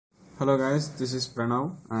Hello guys, this is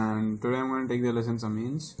Pranav and today I'm going to take the lessons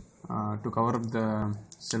amines to cover up the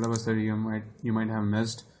syllabus that you might have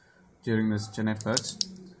missed during this Chennai floods.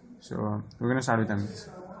 So we're going to start with amines.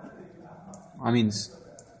 Amines,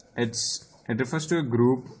 it refers to a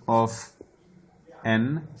group of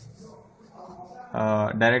N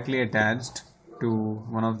directly attached to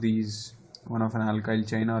one of an alkyl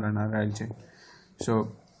chain or an aryl chain.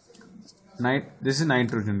 So this is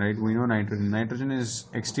nitrogen, right? We know nitrogen. Nitrogen is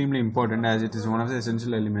extremely important as it is one of the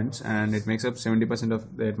essential elements and it makes up 70%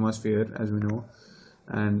 of the atmosphere, as we know.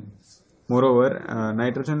 And moreover,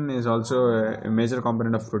 nitrogen is also a major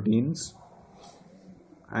component of proteins,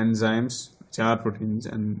 enzymes, which are proteins,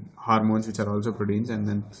 and hormones, which are also proteins. And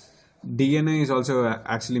then DNA is also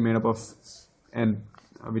actually made up of N,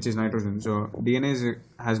 which is nitrogen. So DNA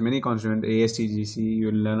has many constituents, A, S, T, G, C.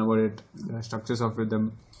 You'll learn about it, the structures of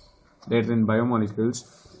them later in biomolecules,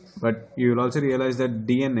 but you will also realize that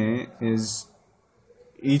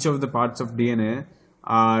each of the parts of DNA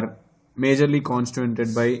are majorly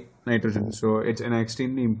constituted by nitrogen. So it's an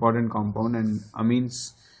extremely important compound, and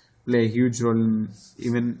amines play a huge role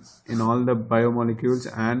even in all the biomolecules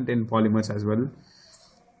and in polymers as well,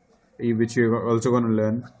 which you're also going to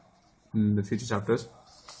learn in the future chapters.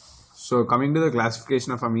 So coming to the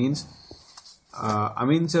classification of amines,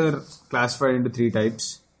 amines are classified into three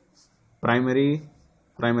types: primary,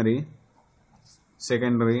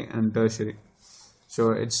 secondary, and tertiary.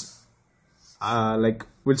 So it's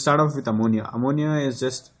we'll start off with ammonia. Ammonia is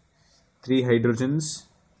just 3 hydrogens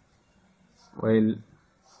while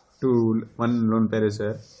one lone pair is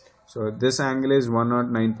there. So this angle is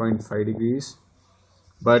 109.5 degrees,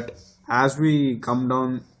 but as we come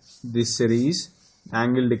down this series, the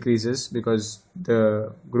angle decreases because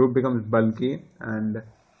the group becomes bulky and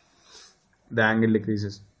the angle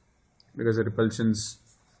decreases, because the repulsions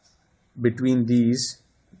between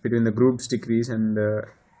the groups decrease and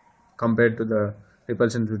compared to the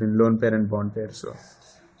repulsions between lone pair and bond pair.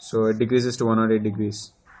 So it decreases to 108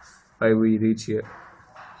 degrees by we reach here.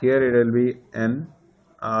 Here it will be N,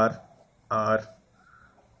 R,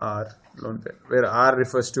 lone pair, where R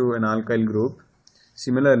refers to an alkyl group.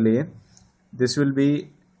 Similarly, this will be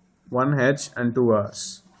 1 H and 2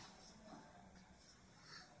 R's,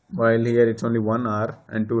 while here it's only 1 R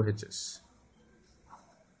and 2 H's.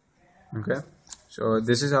 Okay, so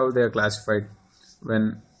this is how they are classified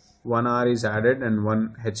when 1 R is added and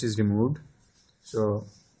 1 H is removed. So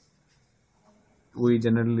we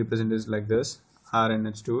generally represent this like this: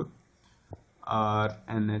 RNH2,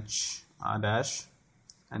 RNH, R dash,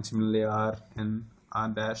 and similarly RN, R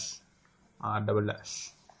dash, R double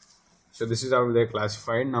dash. So this is how they are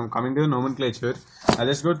classified. Now coming to the nomenclature, I'll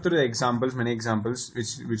just go through the examples, many examples,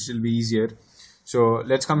 which will be easier. So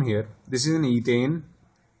let's come here. This is an ethane,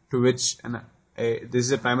 to which this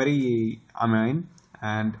is a primary amine,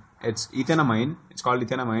 and it's ethanamine. It's called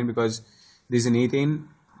ethanamine because this is an ethane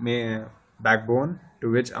backbone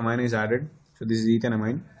to which amine is added. So this is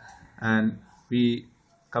ethanamine, and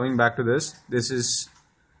coming back to this is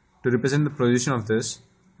to represent the position of this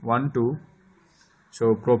 1, 2.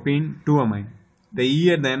 So propene 2-amine. The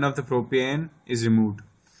E at the end of the propane is removed.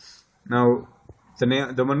 Now the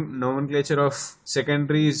nomenclature of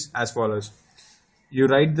secondary is as follows: you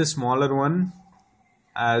write the smaller one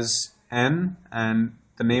as N and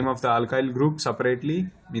the name of the alkyl group separately,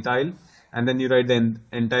 methyl, and then you write the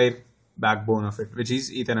entire backbone of it, which is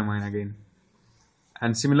ethanamine again.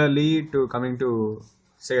 And similarly, coming to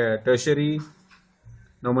say tertiary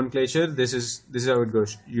nomenclature, this is how it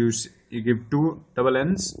goes. You give 2 double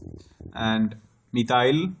N's and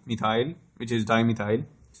methyl, which is dimethyl,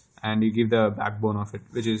 and you give the backbone of it,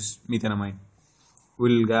 which is methanamine.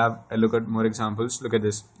 We'll have a look at more examples. Look at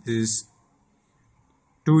this. This is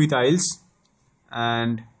 2 ethyls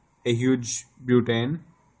and a huge butane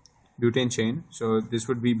chain. So this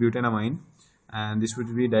would be butanamine, and this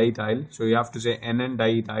would be diethyl. So you have to say NN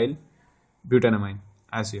diethyl butanamine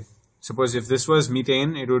as here. Suppose if this was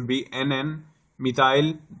methane, it would be NN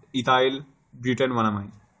methyl ethyl butane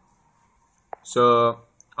 1-amine. So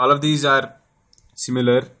all of these are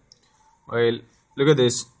similar. Well, look at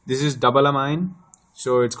this. This is double amine,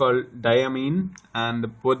 so it's called diamine,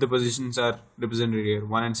 and both the positions are represented here,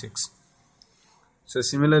 1 and 6. So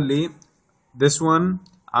similarly, this one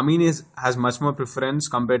amine has much more preference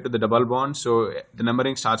compared to the double bond. So the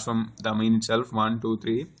numbering starts from the amine itself, 1, 2,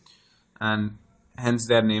 3, and hence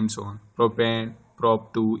they are named so on: propane,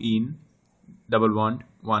 prop 2, ene, double bond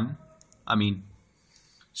 1, amine.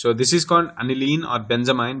 So this is called aniline or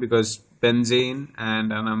benzamine because benzene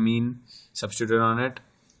and an amine substituted on it.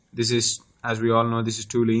 This is, as we all know, this is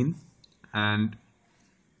toluene, and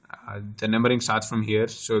the numbering starts from here.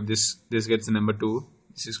 So this gets the number 2.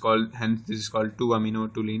 This is called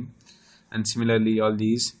 2-aminotoluene, and similarly all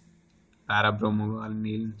these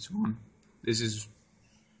para-bromoanil and so on. This is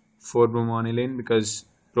 4-bromoanilane because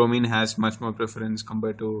bromine has much more preference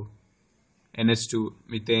compared to NH2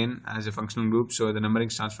 methane as a functional group. So the numbering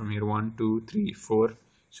starts from here: 1, 2, 3, 4.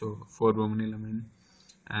 So 4-bromonylamine,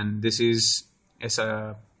 and this is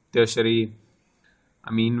a tertiary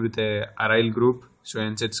amine with a aryl group. So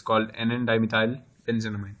hence it's called N,N-dimethyl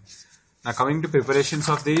benzenamine. Now coming to preparations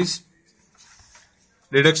of these,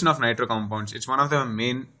 reduction of nitro compounds. It's one of the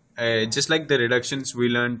main, just like the reductions we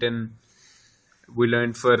learned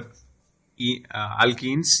for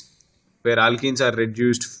alkenes, where alkenes are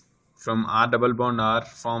reduced from R double bond R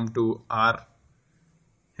formed to RH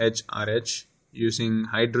using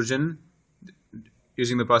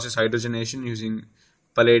the process hydrogenation using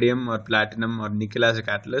palladium or platinum or nickel as a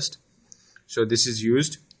catalyst. So this is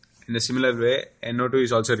used. In a similar way, NO2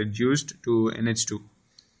 is also reduced to NH2,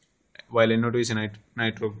 while NO2 is a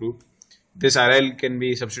nitro group. This aryl can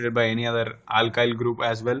be substituted by any other alkyl group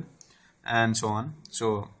as well, and so on.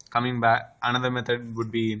 So coming back, another method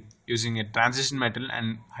would be using a transition metal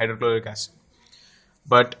and hydrochloric acid.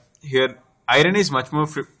 But here iron is much more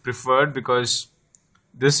preferred because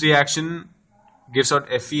this reaction gives out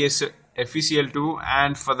FeCl2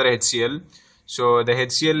 and further HCl. So the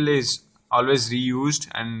HCl is always reused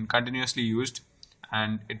and continuously used,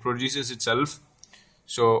 and it produces itself.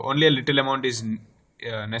 So only a little amount is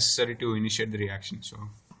necessary to initiate the reaction. So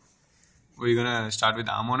we're gonna start with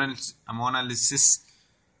ammonolysis.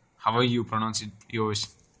 However you pronounce it,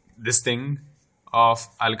 this thing of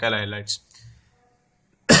alkyl halides.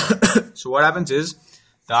 So what happens is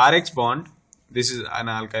the RH bond, this is an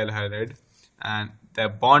alkyl halide, and the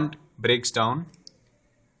bond breaks down.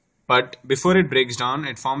 But before it breaks down,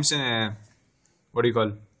 it forms a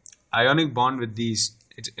ionic bond with these.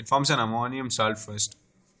 It forms an ammonium salt first,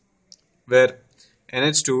 where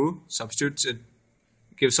NH2 substitutes it,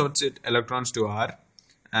 gives out its electrons to R,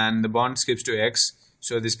 and the bond skips to X.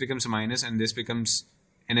 So this becomes a minus, and this becomes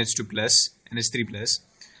NH2 plus, NH3 plus,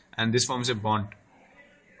 and this forms a bond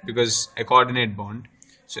because a coordinate bond.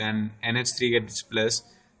 So and NH3 gets plus.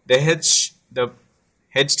 The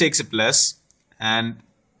H takes a plus, and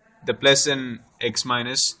the plus and X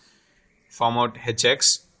minus form out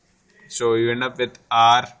HX. So you end up with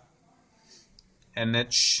R,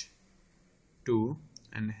 NH2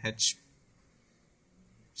 and H.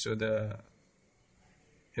 So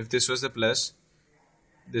if this was the plus,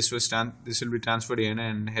 this will be transferred here,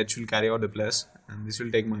 and H will carry out the plus, and this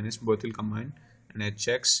will take minus. Both will combine, and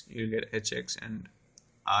HX, you will get HX and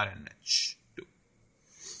RNH2.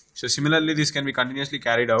 So similarly, this can be continuously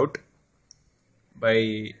carried out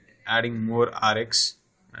by adding more Rx,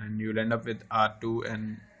 and you will end up with R2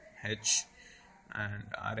 and H and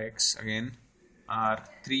Rx again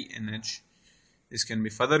R3NH. This can be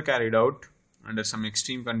further carried out under some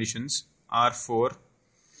extreme conditions, R4,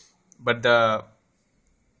 but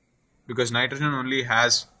because nitrogen only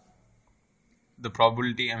has the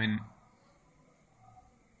probability,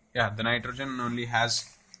 the nitrogen only has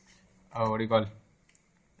the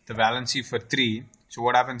valency for 3. So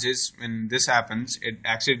what happens is, when this happens, it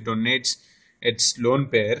actually donates its lone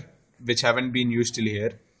pair, which haven't been used till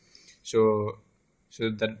here. So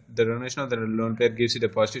the donation of the lone pair gives it a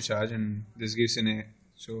positive charge, and this gives in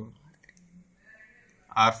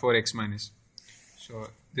R4X minus. So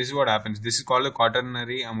this is what happens. This is called a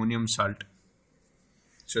quaternary ammonium salt.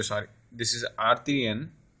 So sorry, this is R3N,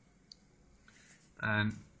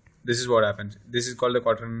 and this is what happens. This is called a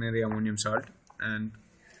quaternary ammonium salt, and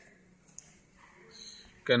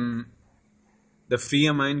the free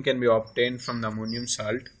amine can be obtained from the ammonium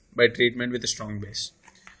salt by treatment with a strong base.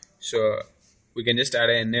 So we can just add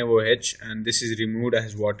a NaOH, and this is removed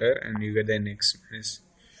as water, and you get the NX minus.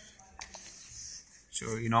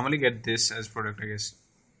 So you normally get this as product, I guess.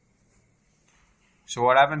 So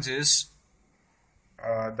what happens is,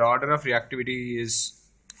 the order of reactivity is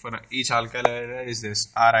for each alkyl halide is this: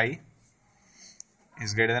 Ri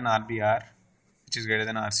is greater than RBr, which is greater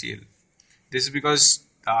than RCl. This is because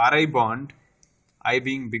the Ri bond, I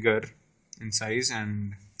being bigger in size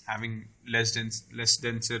and having less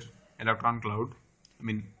denser electron cloud,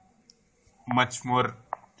 much more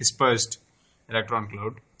dispersed electron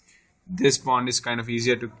cloud, this bond is kind of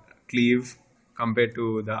easier to cleave compared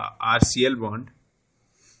to the RCl bond.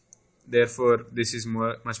 Therefore, this is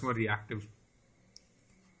much more reactive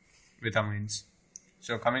with amines.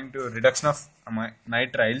 So coming to reduction of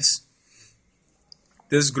nitriles,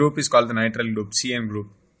 this group is called the nitrile group, CN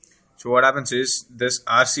group. So what happens is, this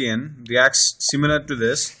RCN reacts similar to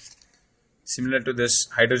this similar to this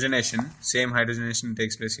hydrogenation, same hydrogenation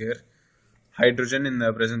takes place here. Hydrogen in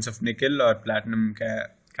the presence of nickel or platinum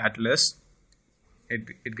catalyst,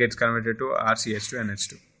 it gets converted to RCH2 and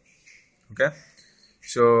H2. Okay,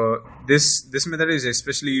 so this method is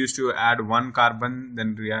especially used to add one carbon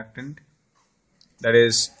then reactant. That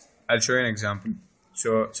is, I'll show you an example.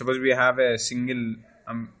 So suppose we have a single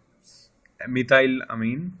methyl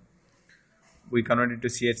amine, we convert it to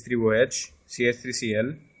CH3OH,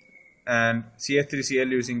 CH3Cl, and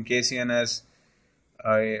CH3Cl using KCN as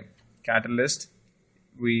a catalyst,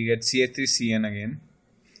 we get CH3CN again.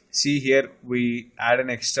 See here, we add an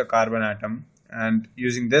extra carbon atom, and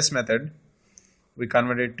using this method we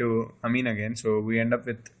convert it to amine again, so we end up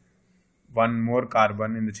with one more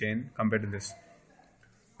carbon in the chain compared to this.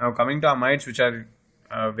 Now coming to amides, which are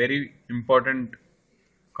very important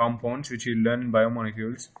compounds which you learn in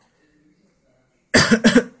biomolecules.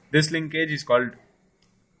 This linkage is called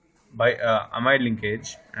amide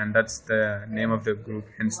linkage, and that's the name of the group,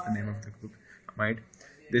 hence the name of the group, amide.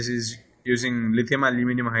 This is using lithium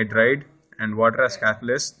aluminum hydride and water as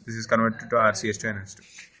catalyst. This is converted to RCH2 and H2.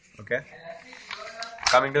 Okay.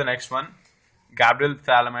 Coming to the next one, Gabriel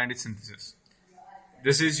phthalimide synthesis.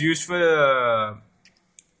 This is used for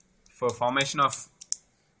formation of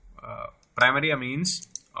primary amines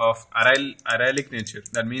of arylic nature.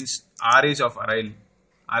 That means R is of aryl.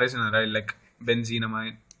 R is an aryl, like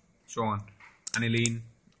benzenamide, so on, aniline,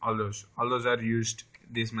 all those are used.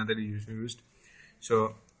 This method is used.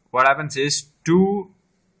 So what happens is two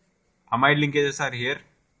amide linkages are here.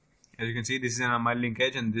 As you can see, this is an amide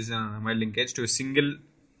linkage and this is an amide linkage to a single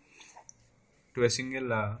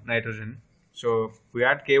nitrogen. So we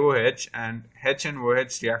add KOH and H and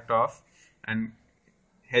OH react off, and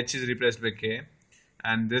H is replaced by K,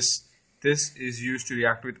 and this is used to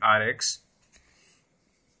react with RX.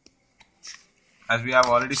 As we have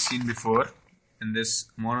already seen before in this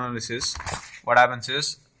monolysis, what happens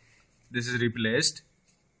is this is replaced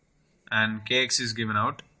and KX is given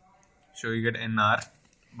out, so you get NR,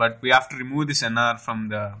 but we have to remove this NR from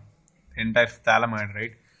the entire phthalimide,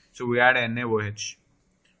 right? So we add NaOH.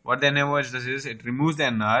 What the NaOH does is it removes the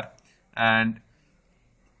NR and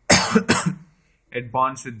it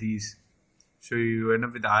bonds with these, so you end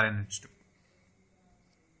up with R and H2.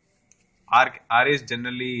 R is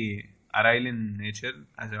generally aryl in nature,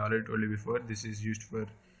 as I already told you before. This is used for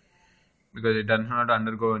because it does not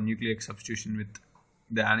undergo nucleic substitution with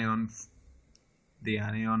the anion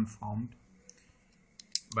formed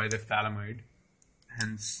by the phthalimide.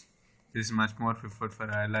 Hence, this is much more preferred for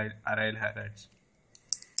aryl halides.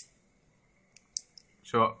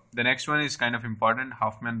 So the next one is kind of important,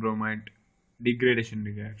 Hofmann bromide degradation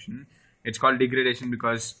reaction. It's called degradation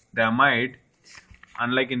because the amide,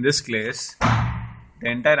 unlike in this case, the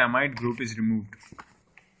entire amide group is removed,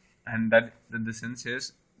 and that the sense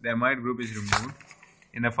is the amide group is removed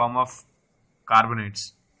in the form of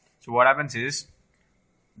carbonates. So what happens is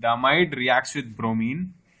the amide reacts with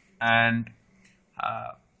bromine and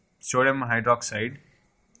sodium hydroxide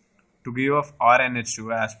to give off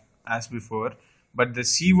RNH2 as before, but the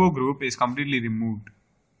CO group is completely removed.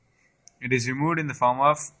 It is removed in the form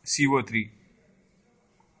of CO3.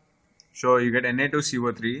 So you get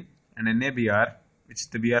Na2CO3 and NaBr, which is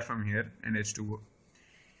the Br from here, and H2O.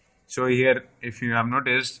 So here, if you have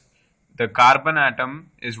noticed, the carbon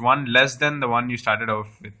atom is one less than the one you started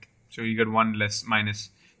off with. So you get one less, minus.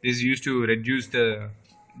 This is used to reduce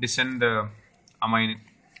descend the amine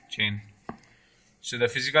chain. So the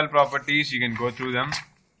physical properties, you can go through them.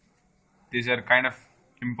 These are kind of,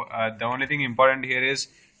 the only thing important here is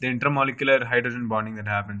the intermolecular hydrogen bonding that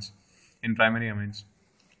happens in primary amines.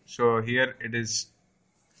 So here it is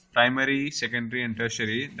primary, secondary and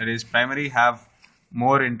tertiary. That is, primary have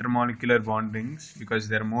more intermolecular bondings because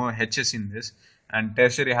there are more H's in this, and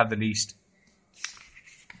tertiary have the least.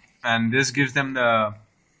 And this gives them the,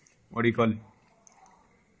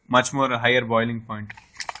 much more higher boiling point.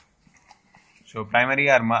 So primary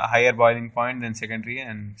are higher boiling point than secondary,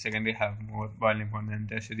 and secondary have more boiling point than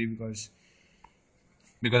tertiary because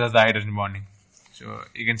of the hydrogen bonding. So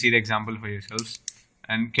you can see the example for yourselves.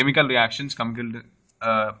 And chemical reactions,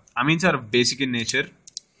 amines are basic in nature.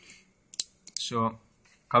 So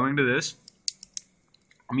coming to this,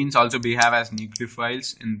 amines also behave as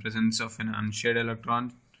nucleophiles in presence of an unshared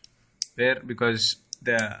electron pair, because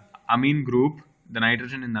the amine group, the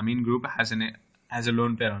nitrogen in the amine group has a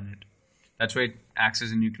lone pair on it. That's why it acts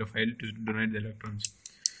as a nucleophile to donate the electrons.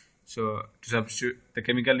 So to substitute, the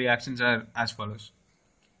chemical reactions are as follows.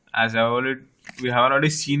 We have already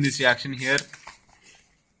seen this reaction here.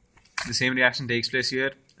 The same reaction takes place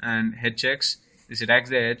here, and HX, this attacks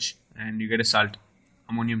the H and you get a salt,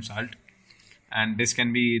 ammonium salt. and this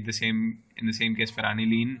can be the same in the same case for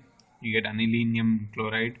aniline. You get anilinium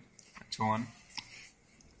chloride and so on.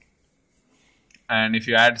 And if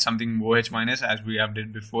you add something OH minus, as we have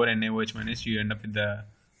did before, NaOH minus, you end up with the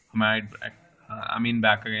amine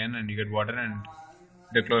back again, and you get water and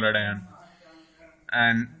the chloride ion.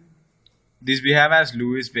 And this we have as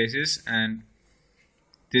Lewis basis, and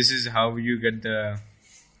this is how you get the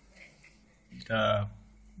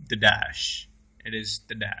dash. It is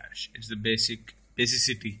the dash. It's the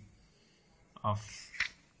basicity of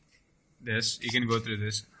this. You can go through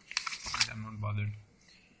this. I'm not bothered.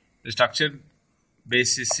 The structure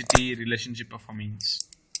basicity relationship of amines.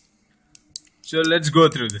 So let's go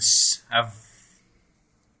through this.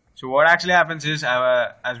 So what actually happens is,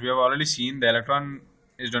 as we have already seen, the electron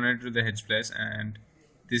is donated to the H plus, and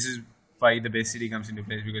this is why the basicity comes into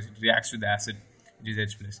place, because it reacts with the acid, which is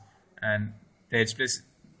H plus, and the H plus,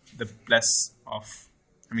 the plus of,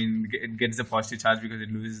 it gets the positive charge because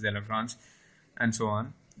it loses the electrons, and so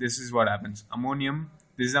on. This is what happens. Ammonium,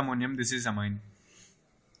 this is ammonium, this is amine.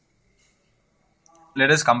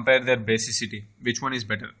 Let us compare their basicity. Which one is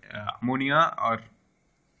better, ammonia or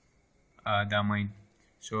the amine?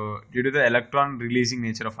 So due to the electron releasing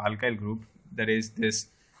nature of alkyl group, that is this,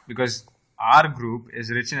 because R group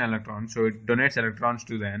is rich in electrons, so it donates electrons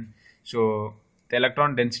to them. So the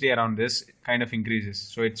electron density around this kind of increases.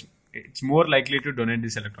 So it's more likely to donate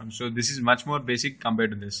this electron. So this is much more basic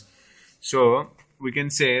compared to this. So we can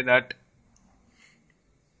say that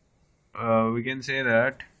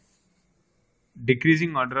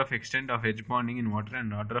decreasing order of extent of H bonding in water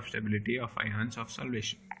and order of stability of ions of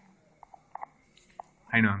solvation.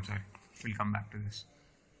 I know, I'm sorry. We'll come back to this.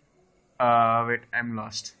 Wait, I'm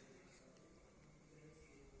lost.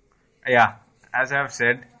 Yeah, as I have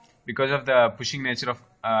said, because of the pushing nature of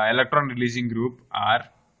electron releasing group R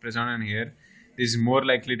present on here, this is more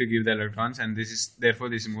likely to give the electrons, and therefore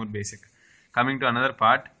this is more basic. Coming to another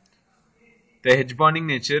part, the H bonding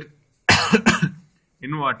nature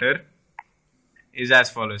in water is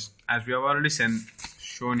as follows. As we have already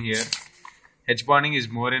shown here, H bonding is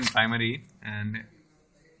more in primary, and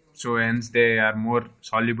so hence they are more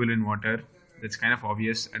soluble in water. That's kind of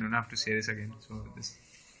obvious. I don't have to say this again. So this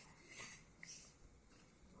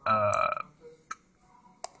I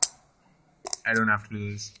don't have to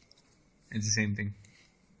do this. It's the same thing.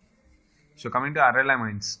 So coming to aryl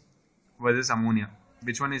amines versus ammonia,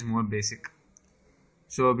 which one is more basic?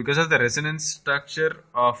 So because of the resonance structure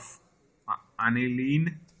of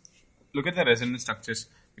aniline, look at the resonance structures,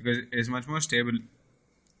 because it is much more stable.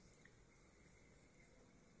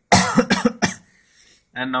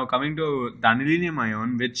 And now coming to the anilinium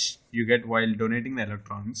ion, which you get while donating the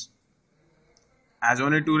electrons, has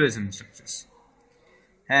only 2 resonance structures.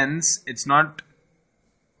 Hence, it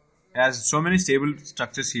has so many stable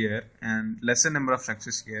structures here and lesser number of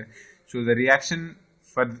structures here. So the reaction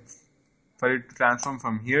for it to transform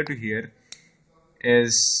from here to here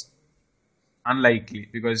is unlikely,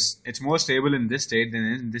 because it's more stable in this state than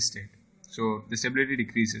in this state. So the stability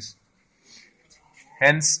decreases.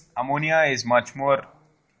 Hence, ammonia is much more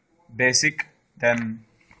basic than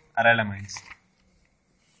aryl amines.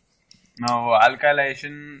 Now,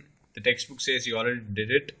 alkylation, the textbook says you already did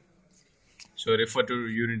it. So refer to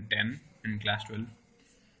unit 10 in class 12.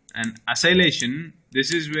 And acylation,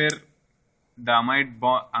 this is where the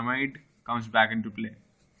amide comes back into play.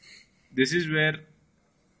 This is where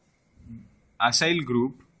acyl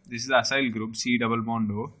group, this is the acyl group, C double bond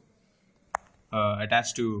O,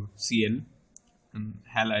 attached to Cl and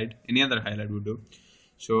halide, any other halide would do.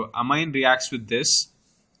 So amine reacts with this,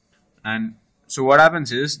 and so what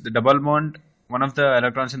happens is the double bond, one of the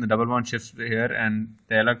electrons in the double bond shifts here, and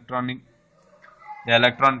the electron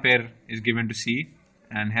pair is given to C,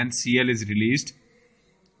 and hence Cl is released.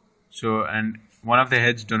 So, and one of the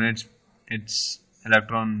H donates its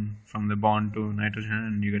electron from the bond to nitrogen,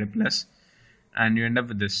 and you get a plus, and you end up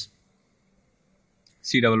with this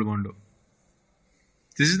C double bond O.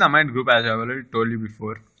 This is the amide group, as I have already told you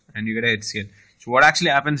before, and you get a HCl. So what actually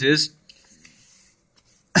happens is,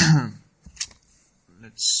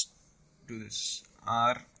 let's do this,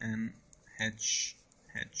 R N H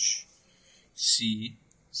H C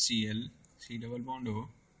Cl, C double bond O,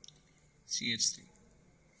 CH3.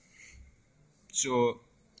 So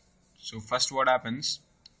first what happens,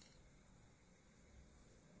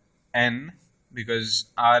 N, because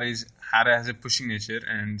R has a pushing nature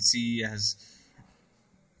and C has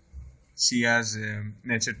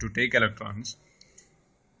nature to take electrons,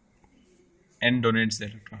 N donates the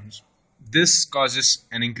electrons. This causes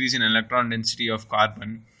an increase in electron density of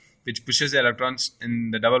carbon, which pushes the electrons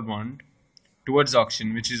in the double bond towards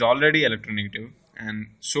oxygen, which is already electronegative, and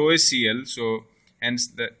so is Cl. So hence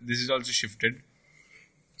this is also shifted.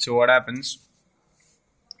 So what happens?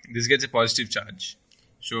 This gets a positive charge.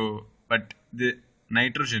 So but the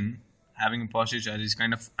nitrogen having a positive charge is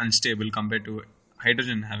kind of unstable compared to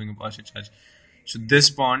hydrogen having a positive charge. So this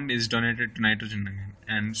bond is donated to nitrogen again,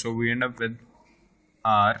 and so we end up with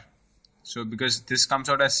R. So because this comes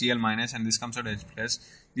out as Cl minus and this comes out as H plus,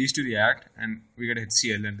 these two react and we get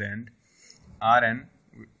HCl at the end. Rn,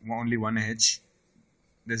 only one H.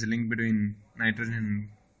 There's a link between nitrogen and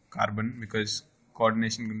carbon because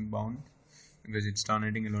coordination bound, because it's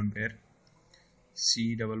donating a lone pair.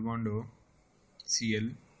 C double bond O,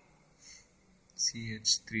 Cl,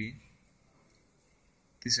 CH3.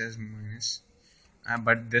 This has minus,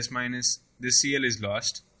 but this Cl is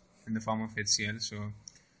lost in the form of HCl. So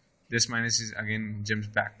this minus is again jumps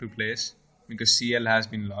back to place because Cl has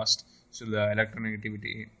been lost. So the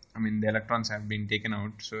electronegativity, the electrons have been taken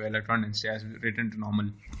out. So electron density has returned to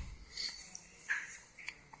normal.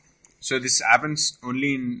 So this happens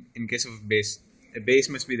only in case of base. A base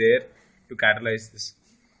must be there to catalyze this.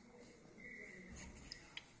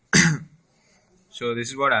 So this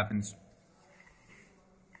is what happens.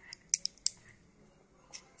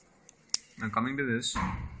 Now coming to this.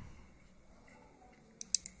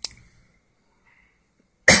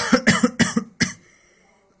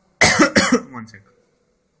 One sec.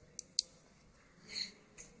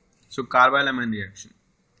 So carbylamine reaction.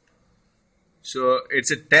 So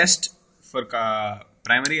it's a test for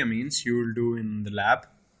primary amines you will do in the lab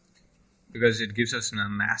because it gives us a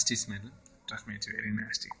nasty smell. Trust me, it's very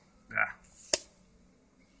nasty. Yeah.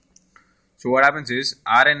 So what happens is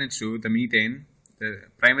RNH2, the methane, the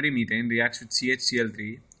primary methane reacts with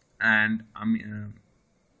CHCl3 and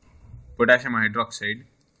potassium hydroxide,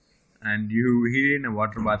 and you heat it in a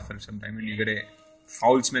water bath for some time and you get a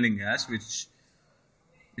foul smelling gas which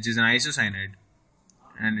is an isocyanide,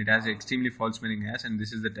 and it has extremely foul smelling gas, and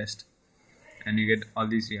this is the test, and you get all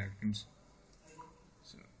these reactions.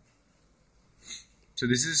 So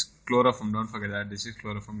this is chloroform, don't forget that this is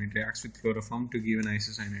chloroform. It reacts with chloroform to give an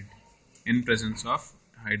isocyanide in presence of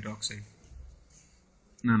hydroxide.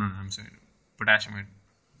 I'm sorry, potassium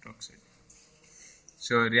hydroxide.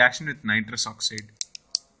 So reaction with nitrous oxide.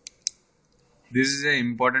 This is an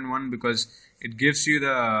important one because it gives you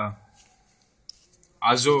the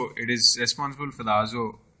azo. It is responsible for the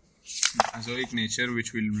azoic nature,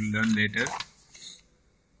 which we'll learn later.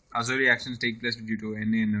 Azo reactions take place due to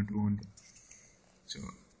NaNO2 only. So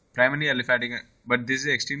primarily aliphatic, but this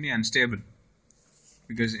is extremely unstable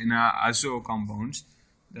because in our azo compounds,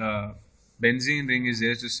 the benzene ring is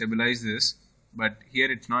there to stabilize this, but here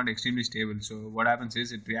it's not extremely stable. So what happens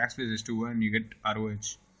is it reacts with H2O and you get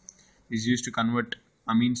ROH. Is used to convert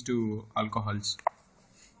amines to alcohols.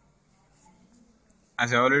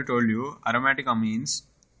 As I already told you, aromatic amines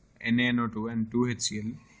NaNO2 and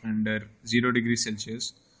 2HCl under 0 degrees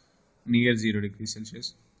Celsius, near 0 degrees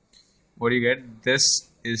Celsius. What do you get? This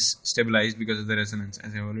is stabilized because of the resonance,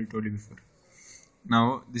 as I already told you before.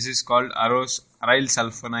 Now this is called aryl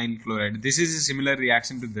sulfonyl chloride. This is a similar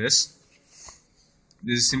reaction to this.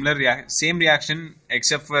 This is similar same reaction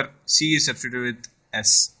except for C is substituted with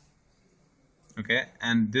S. Okay,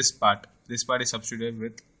 and this part is substituted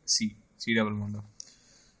with C double bond O.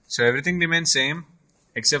 So everything remains same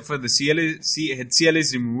except for the HCl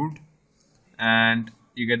is removed and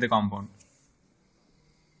you get the compound.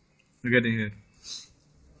 Look at it here.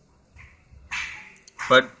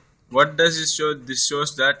 But what does this show? This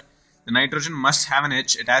shows that the nitrogen must have an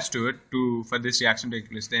H attached to it for this reaction to take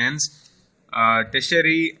place. Hence,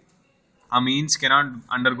 tertiary amines cannot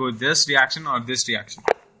undergo this reaction or this reaction.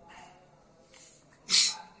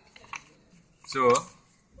 So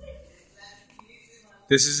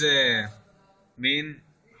this is a main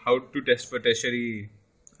how to test for tertiary,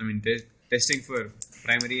 testing for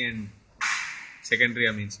primary and secondary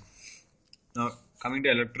amines. Now coming to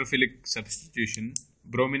electrophilic substitution,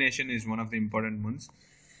 bromination is one of the important ones.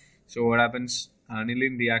 So what happens?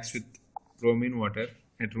 Aniline reacts with bromine water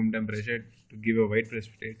at room temperature to give a white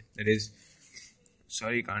precipitate. That is,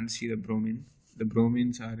 sorry, you can't see the bromine. The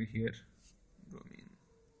bromines are here. Bromine.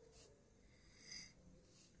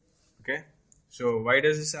 Okay, so why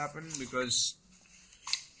does this happen? Because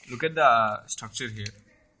look at the structure here.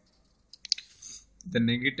 The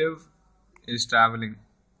negative is traveling,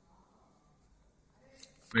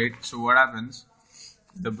 right? So what happens?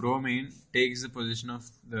 The bromine takes the position of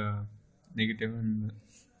the negative, and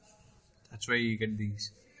that's why you get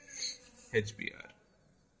these HBr,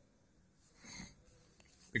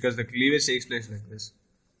 because the cleavage takes place like this.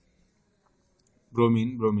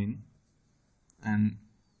 Bromine, and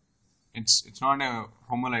it's not a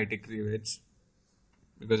homolytic cleavage.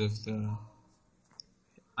 because of the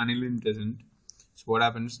aniline present. So what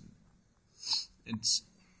happens? It's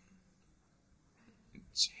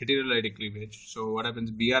heterolytic cleavage. So what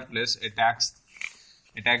happens? Br plus attacks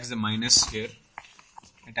the minus here,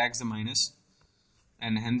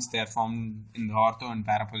 and hence they are formed in the ortho and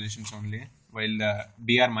para positions only, while the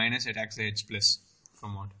Br minus attacks the H plus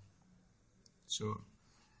from what. So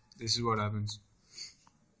this is what happens.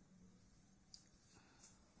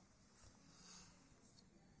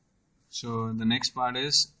 So the next part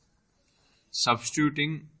is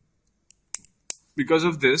substituting. Because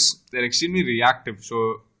of this, they're extremely reactive.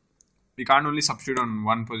 So we can't only substitute on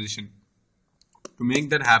one position. To make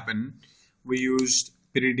that happen, we used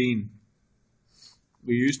pyridine.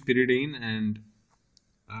 And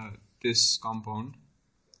this compound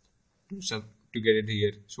to get it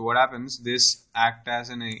here. So what happens? This acts as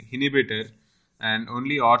an inhibitor, and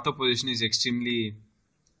only ortho position is extremely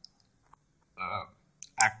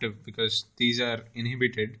active because these are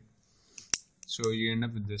inhibited. So you end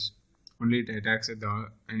up with this. Only it attacks at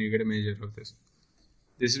the, and you get a measure of this.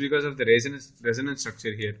 This is because of the resonance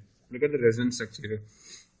structure here. Look at the resonance structure here.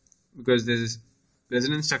 Because this is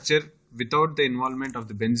resonance structure without the involvement of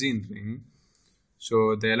the benzene ring.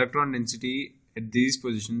 So the electron density at these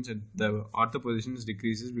positions, at the ortho positions,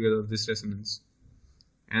 decreases because of this resonance.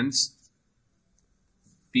 Hence,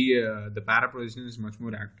 the para position is much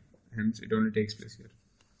more active. Hence, it only takes place here.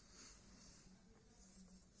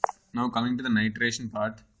 Now coming to the nitration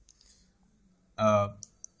part.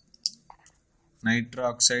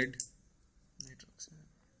 Nitroxide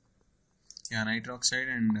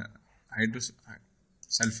and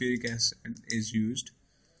sulfuric acid is used,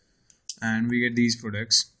 and we get these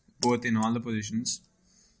products both in all the positions,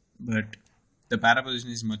 but the para position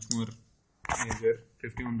is much more major,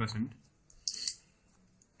 51%.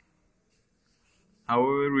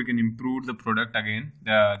 However, we can improve the product again,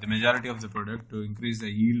 the majority of the product, to increase the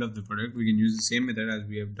yield of the product. We can use the same method as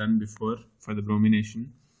we have done before for the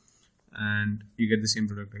bromination, and you get the same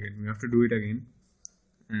product again. We have to do it again,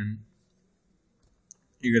 and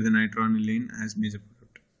you get the nitroaniline as major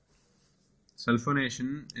product.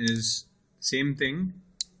 Sulfonation is same thing,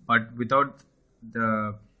 but without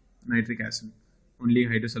the nitric acid, only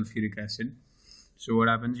hydrosulfuric acid. So what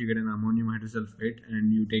happens? You get an ammonium hydrosulfate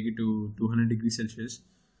and you take it to 200 degrees Celsius.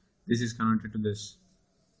 This is converted to this.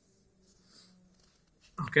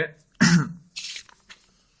 Okay.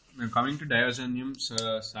 Now coming to diazonium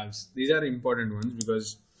salts. These are important ones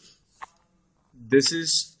because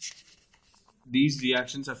these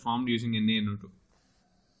reactions are formed using NaNO2.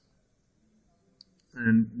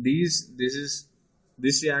 And this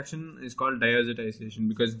reaction is called diazotization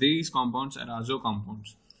because these compounds are azo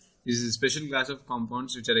compounds. This is a special class of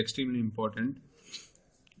compounds which are extremely important.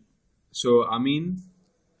 So amine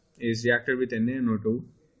is reacted with NaNO2,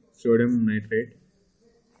 sodium nitrate,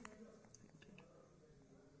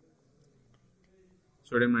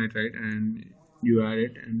 and you add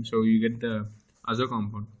it, and so you get the azo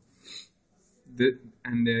compound.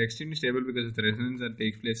 And they are extremely stable because of the resonance that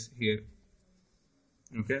takes place here.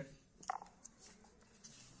 Okay.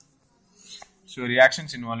 So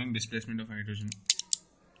reactions involving displacement of hydrogen.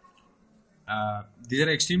 These are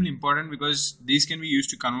extremely important because these can be used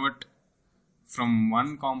to convert from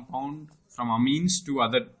one compound, from amines to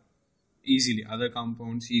other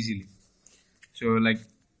compounds easily. So like,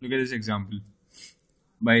 look at this example.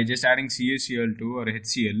 By just adding CaCl2 or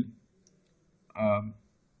HCl,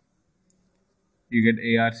 you get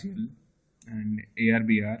ArCl and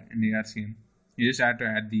ArBr and ArCN. You just have to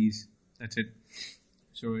add these. That's it.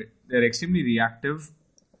 So they're extremely reactive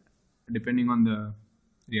depending on the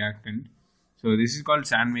reactant. So this is called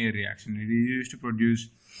Sandmeyer reaction. It is used to produce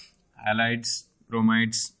halides,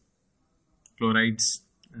 bromides, chlorides,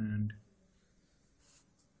 and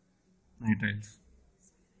nitriles,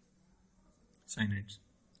 cyanides.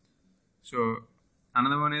 So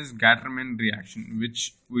another one is Gattermann reaction,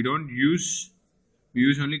 which we don't use. We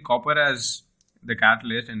use only copper as the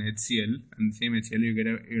catalyst and HCl, and the same HCl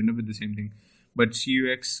you end up with the same thing. But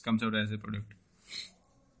CuX comes out as a product.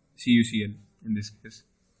 CuCl in this case.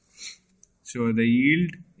 So the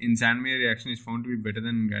yield in Sandmeyer reaction is found to be better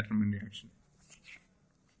than Gattermann reaction.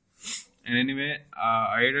 And anyway,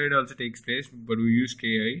 iodide also takes place, but we use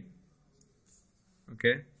Ki.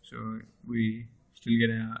 Okay, so we still get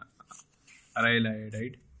a aryl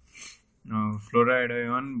iodide. Now fluoride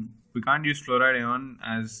ion, we can't use fluoride ion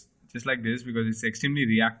as just like this because it's extremely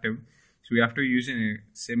reactive. So we have to use a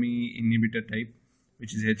semi-inhibitor type,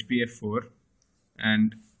 which is HBF4,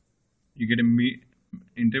 and you get a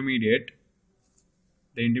intermediate.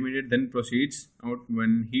 The intermediate then proceeds out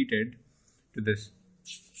when heated to this.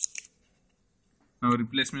 Now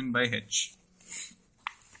replacement by H.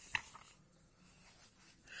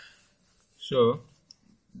 So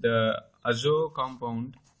the azo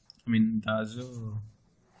compound, the azo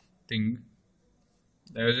thing,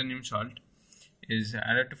 the diazonium salt, is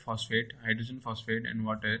added to phosphate, hydrogen phosphate and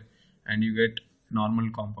water, and you get normal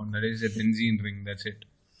compound, that is a benzene ring. That's it.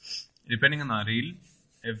 Depending on the reel,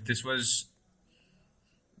 if this was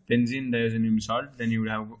benzene diazonium salt, then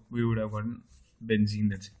we would have gotten benzene.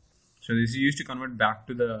 That's it. So this is used to convert back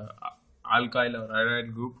to the alkyl or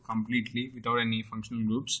iodide group completely without any functional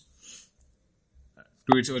groups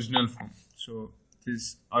to its original form. So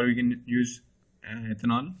this, or we can use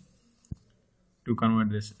ethanol to convert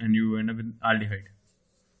this, and you end up with aldehyde.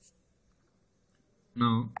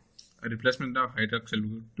 Now, a replacement of hydroxyl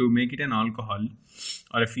group, to make it an alcohol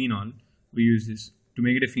or a phenol, we use this to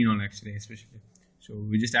make it a phenol actually, especially. So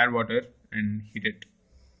we just add water and heat it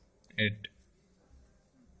at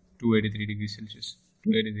 283 degrees Celsius,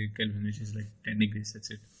 283 Kelvin, which is like 10 degrees. That's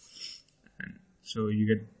it. And so you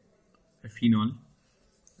get a phenol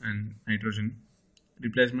and nitrogen,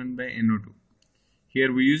 replacement by NO2.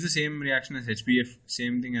 Here we use the same reaction as HBF,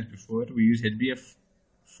 same thing as before. We use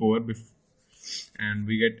HBF4 and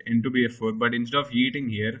we get N2BF4, but instead of heating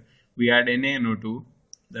here, we add NaNO2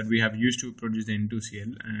 that we have used to produce the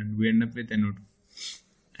N2Cl, and we end up with NO2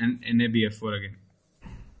 and NaBF4 again.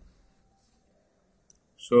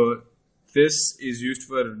 So this is used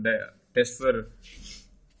for test for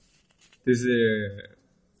this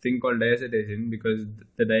thing called diazotizing, because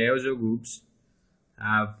the diazo groups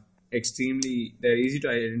have they're easy to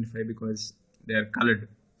identify because they are colored.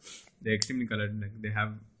 They're extremely colored, like they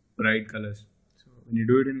have bright colors. So when you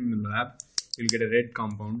do it in the lab, you'll get a red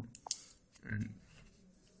compound,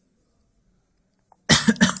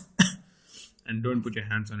 and don't put your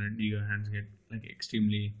hands on it. Your hands get like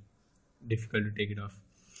extremely difficult to take it off.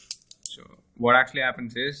 So what actually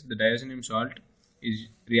happens is the diazonium salt is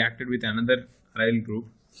reacted with another aryl group,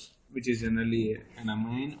 which is generally an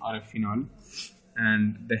amine or a phenol,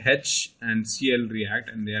 and the H and Cl react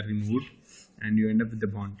and they are removed, and you end up with the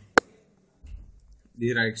bond.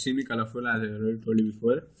 These are extremely colorful, as I already told you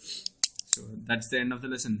before. So that's the end of the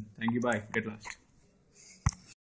lesson. Thank you. Bye. Get lost.